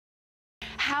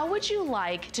how would you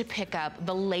like to pick up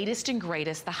the latest and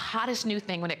greatest, the hottest new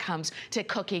thing when it comes to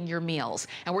cooking your meals?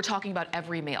 And we're talking about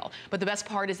every meal. But the best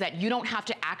part is that you don't have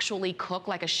to actually cook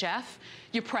like a chef.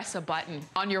 You press a button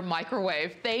on your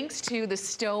microwave thanks to the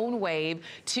StoneWave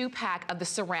 2-pack of the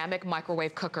ceramic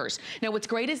microwave cookers. Now what's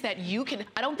great is that you can,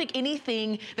 I don't think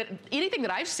anything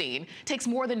that I've seen takes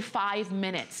more than 5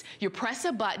 minutes. You press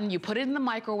a button, you put it in the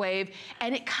microwave,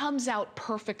 and it comes out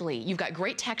perfectly. You've got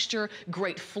great texture,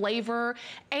 great flavor,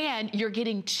 and you're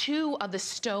getting 2 of the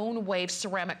StoneWave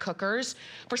ceramic cookers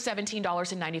for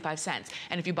 $17.95.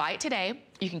 And if you buy it today,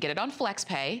 you can get it on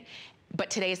FlexPay. But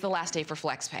today is the last day for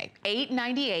FlexPay.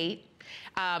 $8.98.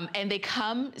 And they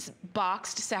come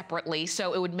boxed separately,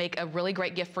 so it would make a really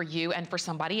great gift for you and for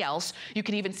somebody else. You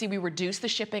can even see we reduced the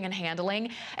shipping and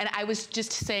handling. And I was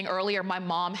just saying earlier, my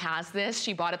mom has this.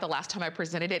 She bought it the last time I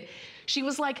presented it. She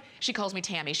was like, she calls me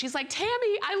Tammy. She's like, Tammy,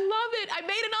 I love it. I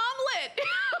made an omelet.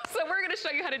 So we're gonna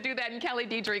show you how to do that. And Kelly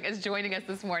Diedrich is joining us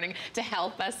this morning to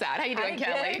help us out. How you doing,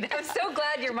 Kelly? I'm so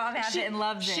glad your mom has it and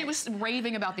loves it. She was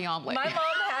raving about the omelet. My mom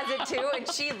has it too, and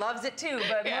she loves it too.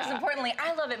 But most importantly,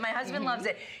 I love it. My husband loves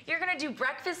it. You're gonna do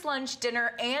breakfast, lunch,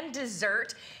 dinner, and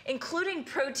dessert, including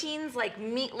proteins like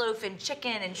meatloaf and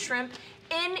chicken and shrimp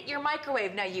in your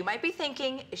microwave. Now you might be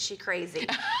thinking, is she crazy?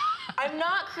 I'm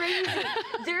not crazy.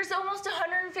 There's almost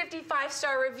 150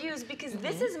 5-star reviews because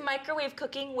this is microwave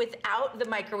cooking without the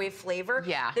microwave flavor.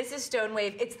 Yeah. This is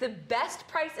StoneWave. It's the best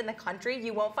price in the country.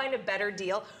 You won't find a better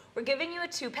deal. We're giving you a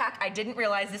 2-pack. I didn't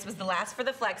realize this was the last for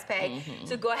the FlexPay,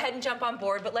 so go ahead and jump on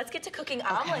board. But let's get to cooking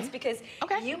omelets because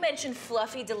you mentioned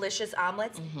fluffy, delicious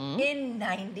omelets in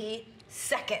 90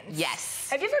 seconds. Yes.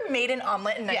 Have you ever made an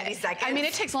omelet in 90 seconds? I mean,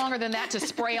 it takes longer than that to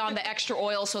spray on the extra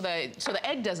oil so the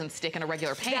egg doesn't stick in a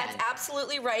regular pan. That's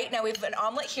absolutely right. Now we have an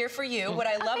omelet here for you. What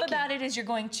I love about it is you're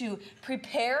going to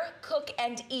prepare, cook,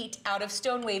 and eat out of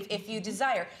StoneWave if you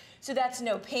desire. So that's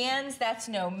no pans, that's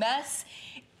no mess.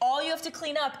 All you have to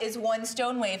clean up is one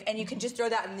StoneWave, and you can just throw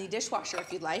that in the dishwasher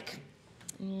if you'd like.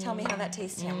 Tell me how that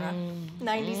tastes, Tamra.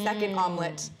 90-second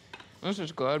omelet. This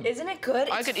is good. Isn't it good?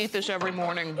 I could eat this every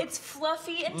morning. It's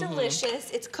fluffy and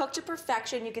delicious. It's cooked to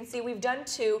perfection. You can see we've done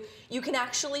 2. You can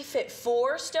actually fit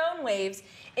 4 StoneWaves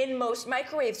in most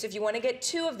microwaves. So if you want to get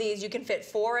 2 of these, you can fit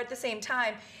 4 at the same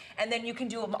time. And then you can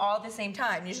do them all at the same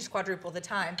time. You just quadruple the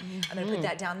time. I'm gonna put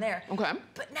that down there. Okay.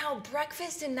 But now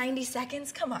breakfast in 90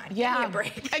 seconds, come on, yeah. give me a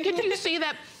break. And can you see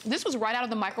that this was right out of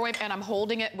the microwave and I'm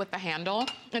holding it with the handle?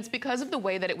 It's because of the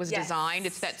way that it was designed.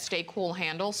 It's that stay cool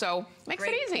handle, so makes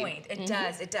it easy. Great point, it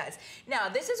does, it does. Now,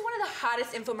 this is one of the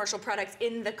hottest infomercial products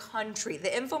in the country. The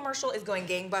infomercial is going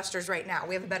gangbusters right now.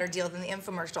 We have a better deal than the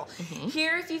infomercial.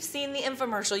 Here, if you've seen the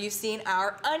infomercial, you've seen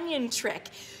our onion trick.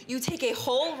 You take a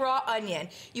whole raw onion,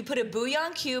 you put a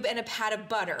bouillon cube and a pat of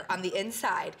butter on the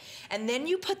inside, and then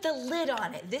you put the lid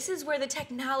on it. This is where the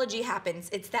technology happens.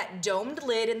 It's that domed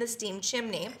lid in the steam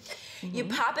chimney. You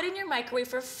pop it in your microwave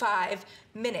for 5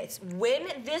 minutes. When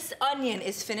this onion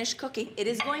is finished cooking, it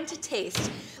is going to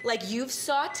taste like you've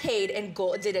sauteed and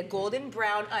did a golden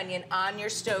brown onion on your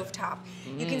stovetop.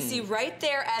 You can see right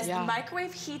there as the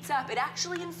microwave heats up, it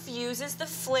actually infuses the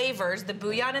flavors, the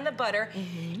bouillon and the butter,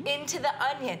 into the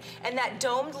onion. And that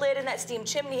domed lid and that steam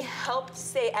chimney helped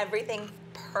stay everything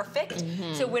perfect.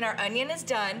 So when our onion is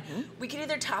done, we can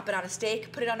either top it on a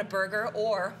steak, put it on a burger,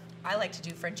 or I like to do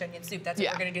French onion soup. That's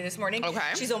what we're gonna do this morning. Okay.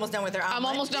 She's almost done with her omelet. I'm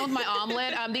almost done with my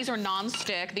omelet. These are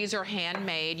non-stick. These are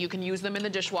handmade. You can use them in the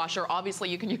dishwasher. Obviously,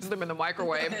 you can use them in the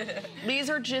microwave. These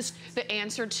are just the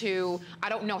answer to, I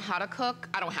don't know how to cook.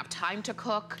 I don't have time to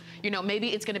cook. You know,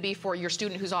 maybe it's gonna be for your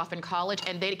student who's off in college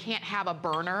and they can't have a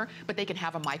burner, but they can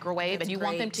have a microwave. And you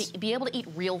want them to be able to eat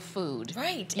real food.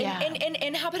 Right. Yeah.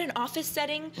 And how about an office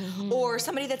setting or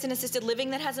somebody that's in assisted living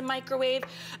that has a microwave?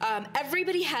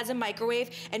 Everybody has a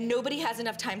microwave, and nobody has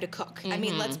enough time to cook. I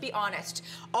mean, let's be honest.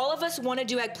 All of us want to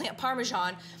do eggplant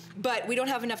parmesan, but we don't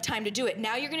have enough time to do it.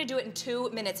 Now you're going to do it in 2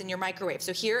 minutes in your microwave.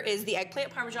 So here is the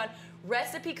eggplant parmesan.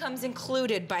 Recipe comes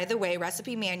included, by the way,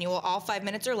 recipe manual, all 5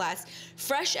 minutes or less.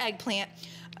 Fresh eggplant,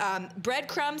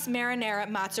 breadcrumbs, marinara,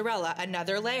 mozzarella,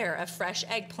 another layer of fresh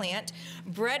eggplant,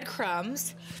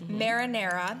 breadcrumbs,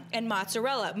 marinara, and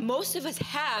mozzarella. Most of us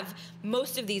have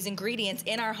most of these ingredients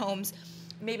in our homes.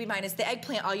 Maybe minus the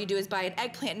eggplant, all you do is buy an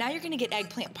eggplant. Now you're gonna get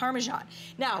eggplant parmesan.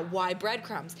 Now, why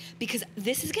breadcrumbs? Because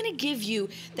this is gonna give you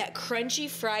that crunchy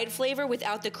fried flavor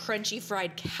without the crunchy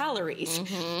fried calories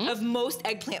of most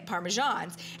eggplant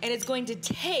parmesans. And it's going to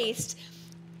taste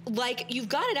like you've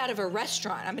got it out of a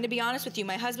restaurant. I'm gonna be honest with you,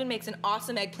 my husband makes an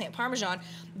awesome eggplant parmesan.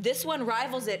 This one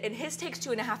rivals it, and his takes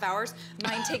 2.5 hours,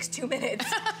 mine takes 2 minutes.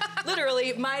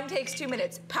 Literally, mine takes 2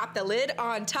 minutes. Pop the lid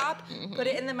on top, put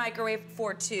it in the microwave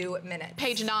for 2 minutes.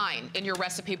 Page 9 in your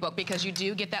recipe book, because you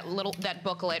do get that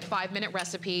booklet, 5-minute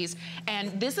recipes,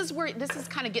 and this is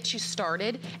kind of gets you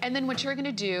started. And then what you're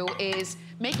gonna do is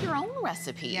make your own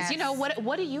recipes. Yes. You know,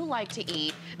 what do you like to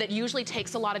eat that usually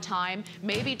takes a lot of time?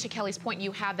 Maybe to Kelly's point,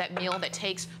 you have that meal that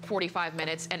takes 45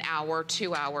 minutes, an hour,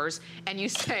 2 hours, and you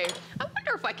say, I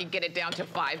wonder if I could get it down to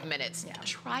 5 minutes. Yeah.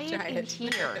 Try it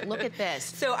here. Look at this.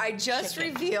 So I just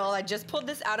revealed, I just pulled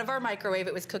this out of our microwave.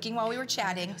 It was cooking while we were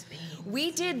chatting.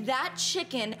 We did that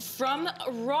chicken from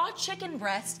raw chicken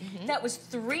breast. That was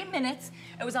 3 minutes.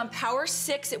 It was on power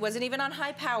 6. It wasn't even on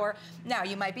high power. Now,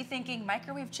 you might be thinking,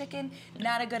 microwave chicken,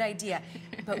 not a good idea.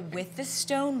 But with the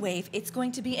Stone Wave, it's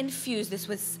going to be infused. This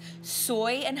was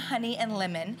soy and honey and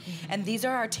lemon. And these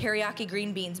are our teriyaki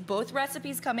green beans. Both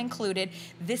recipes come included.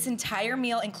 This entire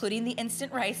meal, including the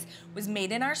instant rice, was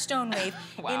made in our Stone Wave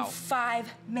in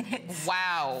 5 minutes.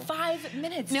 Wow. 5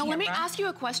 minutes. Now, let me ask you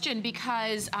a question,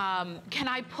 because can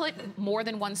I put more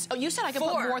than one? Oh, you said I could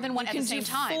put more than one at the same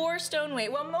time. 4 Stone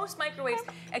Wave. Well, most microwaves,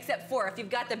 except 4. If you've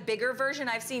got the bigger version,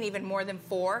 I've seen even more than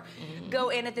 4 go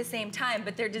in at the same time,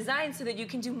 but they're designed so that you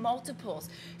can do multiples.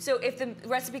 So if the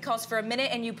recipe calls for a minute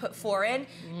and you put 4 in,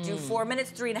 do 4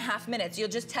 minutes, 3.5 minutes. You'll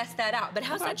just test that out. But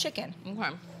how's that chicken? Okay.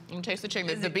 I'm gonna taste the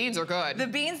chicken. The beans are good. The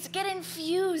beans get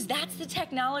infused. That's the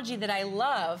technology that I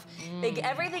love.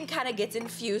 Everything kind of gets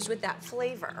infused with that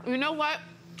flavor. You know what?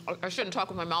 I shouldn't talk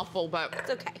with my mouth full, but it's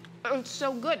okay. It's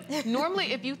so good.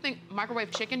 Normally, if you think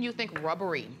microwave chicken, you think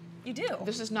rubbery. You do.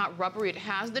 This is not rubbery. It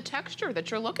has the texture that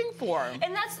you're looking for.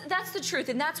 And that's the truth.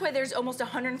 And that's why there's almost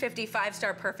 150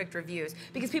 5-star perfect reviews.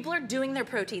 Because people are doing their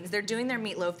proteins. They're doing their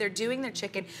meatloaf. They're doing their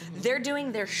chicken. They're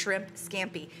doing their shrimp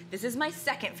scampi. This is my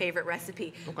second favorite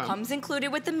recipe. Okay. Comes included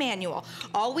with the manual.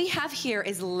 All we have here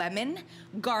is lemon,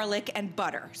 garlic, and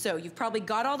butter. So you've probably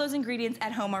got all those ingredients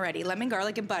at home already. Lemon,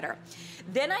 garlic, and butter.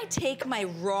 Then I take my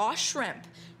raw shrimp.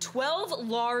 12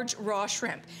 large raw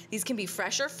shrimp. These can be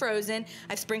fresh or frozen.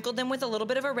 I've sprinkled them with a little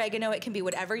bit of oregano. It can be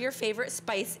whatever your favorite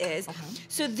spice is.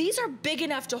 So these are big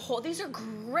enough to hold. These are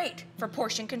great for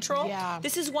portion control. Yeah.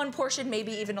 This is 1 portion,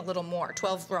 maybe even a little more.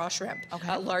 12 raw shrimp,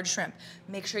 large shrimp.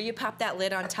 Make sure you pop that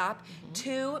lid on top.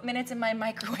 2 minutes in my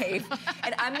microwave.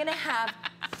 And I'm gonna have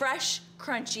fresh,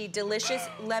 crunchy, delicious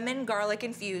lemon garlic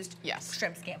infused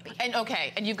shrimp scampi.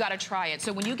 And you've got to try it.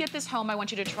 So when you get this home, I want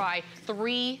you to try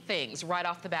 3 things right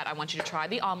off the bat. I want you to try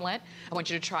the omelet, I want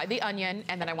you to try the onion,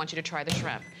 and then I want you to try the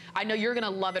shrimp. I know you're gonna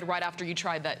love it right after you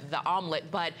try the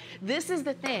omelet, but this is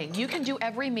the thing. You can do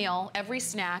every meal, every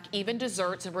snack, even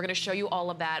desserts, and we're gonna show you all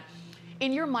of that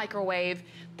in your microwave,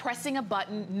 pressing a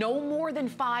button, no more than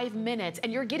 5 minutes,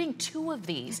 and you're getting 2 of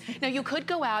these. Now, you could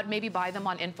go out, maybe buy them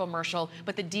on infomercial,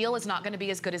 but the deal is not gonna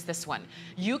be as good as this one.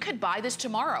 You could buy this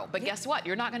tomorrow, but guess what?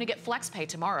 You're not gonna get FlexPay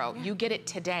tomorrow. You get it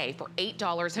today for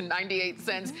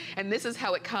 $8.98, and this is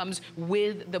how it comes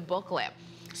with the booklet.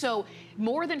 So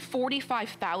more than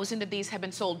 45,000 of these have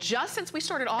been sold just since we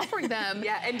started offering them.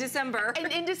 In December.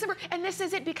 In December. And this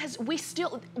is it because we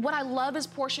still, what I love is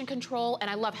portion control, and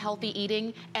I love healthy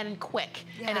eating and quick,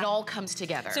 and it all comes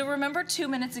together. So remember 2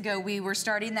 minutes ago, we were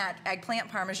starting that eggplant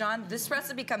Parmesan. This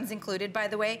recipe comes included, by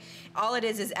the way. All it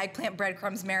is eggplant,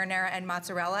 breadcrumbs, marinara, and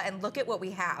mozzarella, and look at what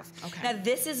we have. Now,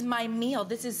 this is my meal.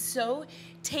 This is so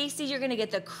tasty. You're gonna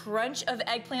get the crunch of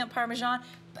eggplant Parmesan,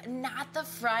 but not the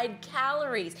fried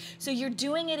calories. So you're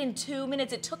doing it in 2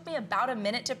 minutes. It took me about a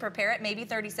minute to prepare it, maybe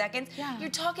 30 seconds. You're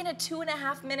talking a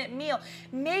 2.5 minute meal.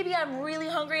 Maybe I'm really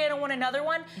hungry, I don't want another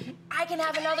one. I can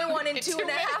have another one in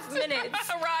 2.5 minutes.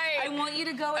 I want you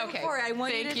to go in for it. I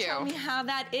want you to tell me how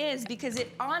that is, because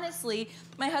it honestly,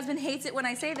 my husband hates it when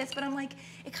I say this, but I'm like,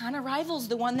 it kind of rivals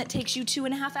the one that takes you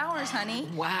 2.5 hours, honey.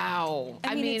 Wow.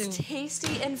 I mean, it's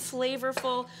tasty and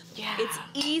flavorful. It's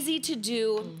easy to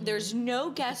do. There's no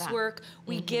guesswork.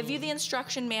 We give you the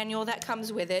instruction manual that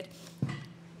comes with it.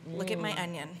 Look at my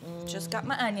onion. Just got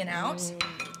my onion out.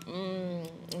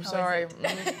 I'm sorry.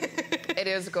 It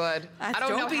is good. I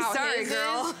don't know how sorry, it is,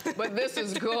 girl. but this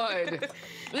is good.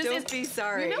 Don't be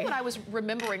sorry. You know what I was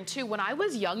remembering too? When I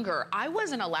was younger, I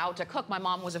wasn't allowed to cook. My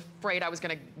mom was afraid I was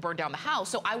going to burn down the house,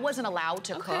 so I wasn't allowed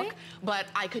to cook, but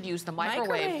I could use the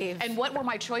microwave. And what were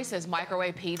my choices?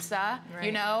 Microwave pizza,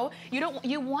 you know?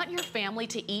 You want your family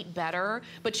to eat better,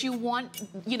 but you want,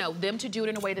 you know, them to do it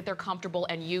in a way that they're comfortable,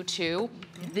 and you too.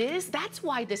 That's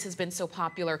why this has been so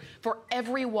popular for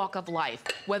every walk of life,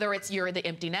 whether it's you're the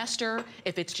empty nester,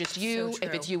 if it's just you,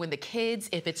 if it's you and the kids,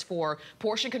 if it's for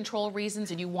portion control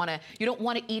reasons and you don't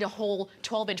want to eat a whole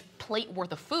 12-inch plate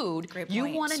worth of food. Great point.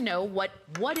 You want to know what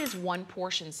is one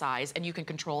portion size, and you can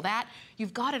control that.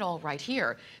 You've got it all right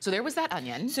here. So there was that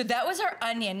onion. So that was our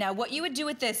onion. Now what you would do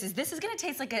with this is going to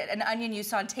taste like an onion you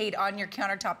sauteed on your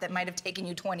countertop that might have taken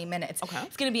you 20 minutes. Okay.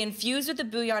 It's going to be infused with the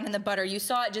bouillon and the butter. You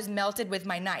saw it just melted with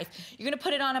my knife. You're going to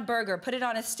put it on a burger, put it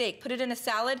on a steak, put it in a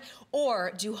salad,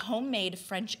 or do homemade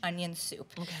French onion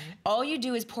soup. Okay. All you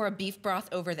do is pour a beef broth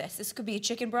over this. This could be a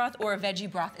chicken broth or a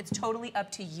veggie broth. It's totally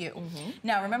up to you.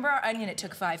 Now remember our onion, it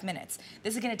took 5 minutes.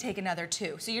 This is going to take another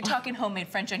 2. So you're talking homemade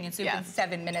French onion soup in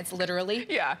 7 minutes, literally.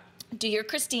 Yeah. Do your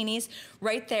crostinis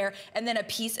right there, and then a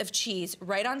piece of cheese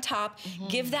right on top.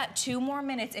 Give that 2 more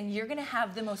minutes, and you're gonna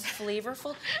have the most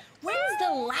flavorful. When's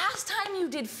the last time you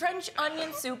did French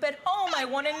onion soup at home? I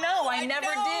wanna know. I never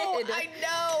did. I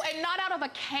know, and not out of a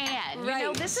can. Right. You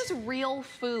know, this is real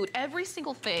food. Every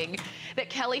single thing that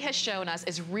Kelly has shown us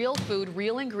is real food,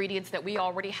 real ingredients that we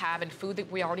already have and food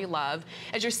that we already love.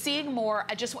 As you're seeing more,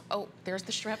 oh, there's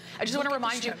the shrimp. I just want to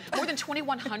remind you, more than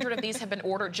 2,100 of these have been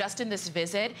ordered just in this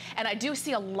visit, and I do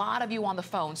see a lot of you on the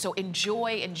phone, so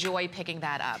enjoy picking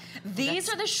that up.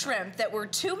 These are the shrimp that were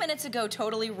 2 minutes ago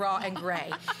totally raw and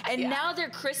gray. And now they're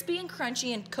crispy and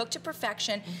crunchy and cooked to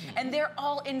perfection, and they're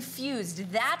all infused.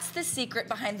 That's the secret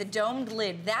behind the domed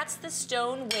lid. That's the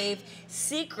Stone Wave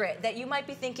secret that you might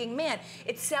be thinking, man,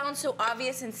 it sounds so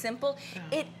obvious and simple.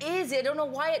 It is. I don't know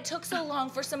why it took so long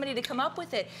for somebody to come up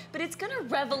with it, but it's gonna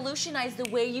revolutionize the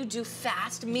way you do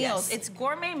fast meals. It's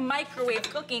gourmet microwave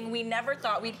cooking. We never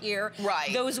thought we'd hear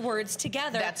those words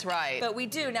together. That's right. But we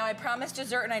do. Now I promised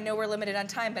dessert, and I know we're limited on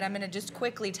time, but I'm gonna just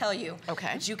quickly tell you.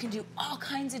 Okay. That you can do all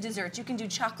kinds of desserts. You can do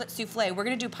chocolate souffle. We're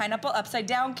gonna do pineapple upside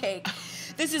down cake.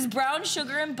 This is brown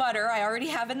sugar and butter I already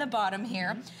have in the bottom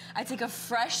here. I take a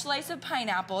fresh slice of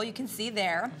pineapple, you can see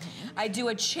there. I do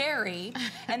a cherry,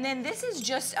 and then this is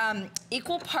just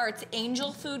equal parts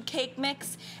angel food cake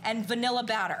mix and vanilla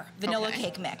batter, vanilla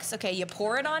cake mix. Okay, you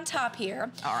pour it on top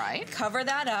here. All right. Cover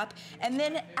that up, and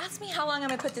then ask me how long I'm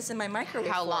gonna put this in my microwave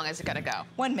How for. long is it gonna go?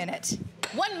 1 minute.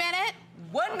 1 minute?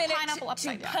 1 minute pineapple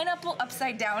upside down. pineapple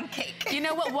upside down cake. You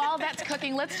know what, while that's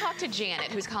cooking, let's talk to Janet,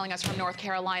 who's calling us from North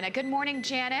Carolina. Good morning,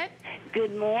 Janet.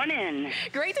 Good morning.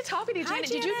 Great to talk with you, Janet.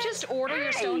 Did you just order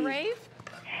your Stone Wave?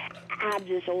 I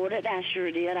just ordered. I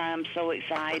sure did. I am so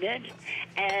excited.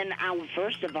 And I,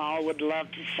 first of all, would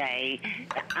love to say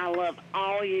that I love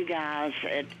all you guys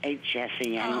at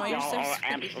HSN. Y'all so are sweet.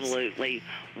 absolutely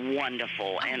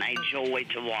wonderful and a joy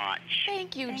to watch.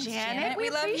 Thank you, Thanks, Janet. We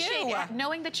love appreciate you.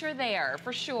 knowing that you're there,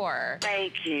 for sure.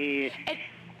 Thank you.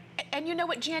 And you know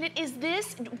what, Janet,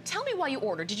 tell me why you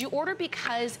ordered. Did you order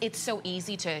because it's so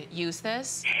easy to use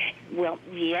this? Well,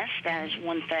 yes, that is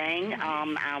one thing.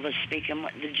 I was speaking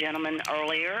with the gentleman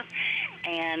earlier,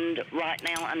 and right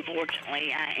now,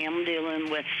 unfortunately, I am dealing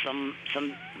with some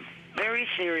very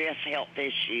serious health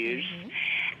issues,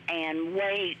 and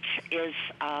weight is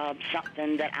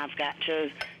something that I've got to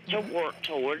work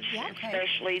towards,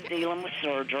 especially dealing with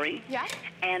surgery. Yeah.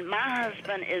 And my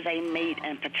husband is a meat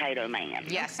and potato man.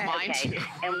 Yes, mine too.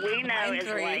 And we know Mine as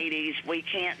three. ladies, we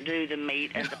can't do the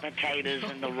meat and the potatoes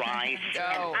and the rice.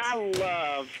 No. And I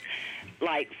love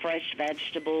like fresh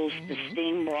vegetables, the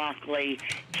steamed broccoli,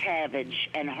 cabbage,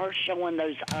 and her showing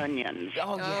those onions.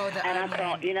 Oh, yeah. And I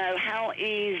thought, you know, how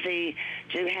easy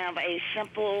to have a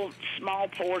simple, small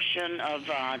portion of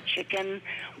chicken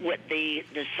with the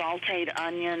sauteed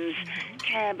onions,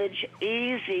 cabbage,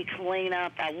 easy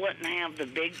cleanup. I wouldn't have the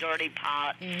big dirty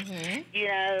pot, you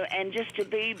know, and just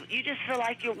you just feel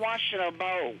like you're washing a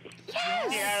bowl.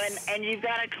 Yes. You know, and you've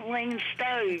got a clean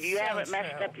stove. You haven't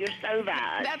messed up your stove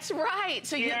eyes. That's right.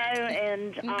 So You know,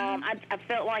 and I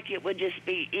felt like it would just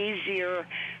be easier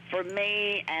for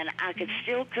me, and I could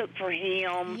still cook for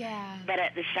him, but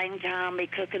at the same time be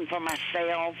cooking for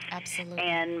myself. Absolutely.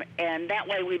 And that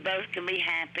way we both can be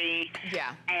happy.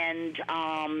 Yeah. And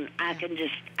I can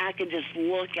just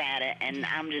look at it, and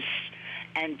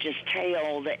and just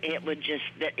tell that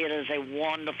that it is a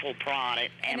wonderful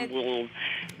product, and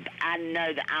I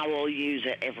know that I will use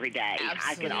it every day. Absolutely.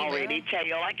 I can already tell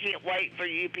you. I can't wait for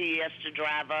UPS to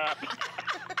drive up.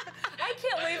 I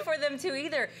can't wait for them to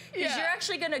either. Because you're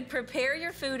actually going to prepare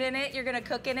your food in it, you're going to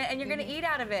cook in it, and you're going to eat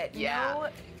out of it.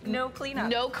 Yeah. No cleanup.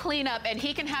 No cleanup, and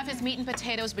he can have his meat and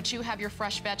potatoes, but you have your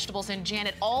fresh vegetables. And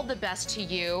Janet, all the best to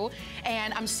you.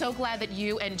 And I'm so glad that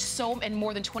you and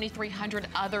more than 2,300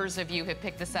 others of you have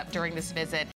picked this up during this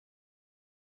visit.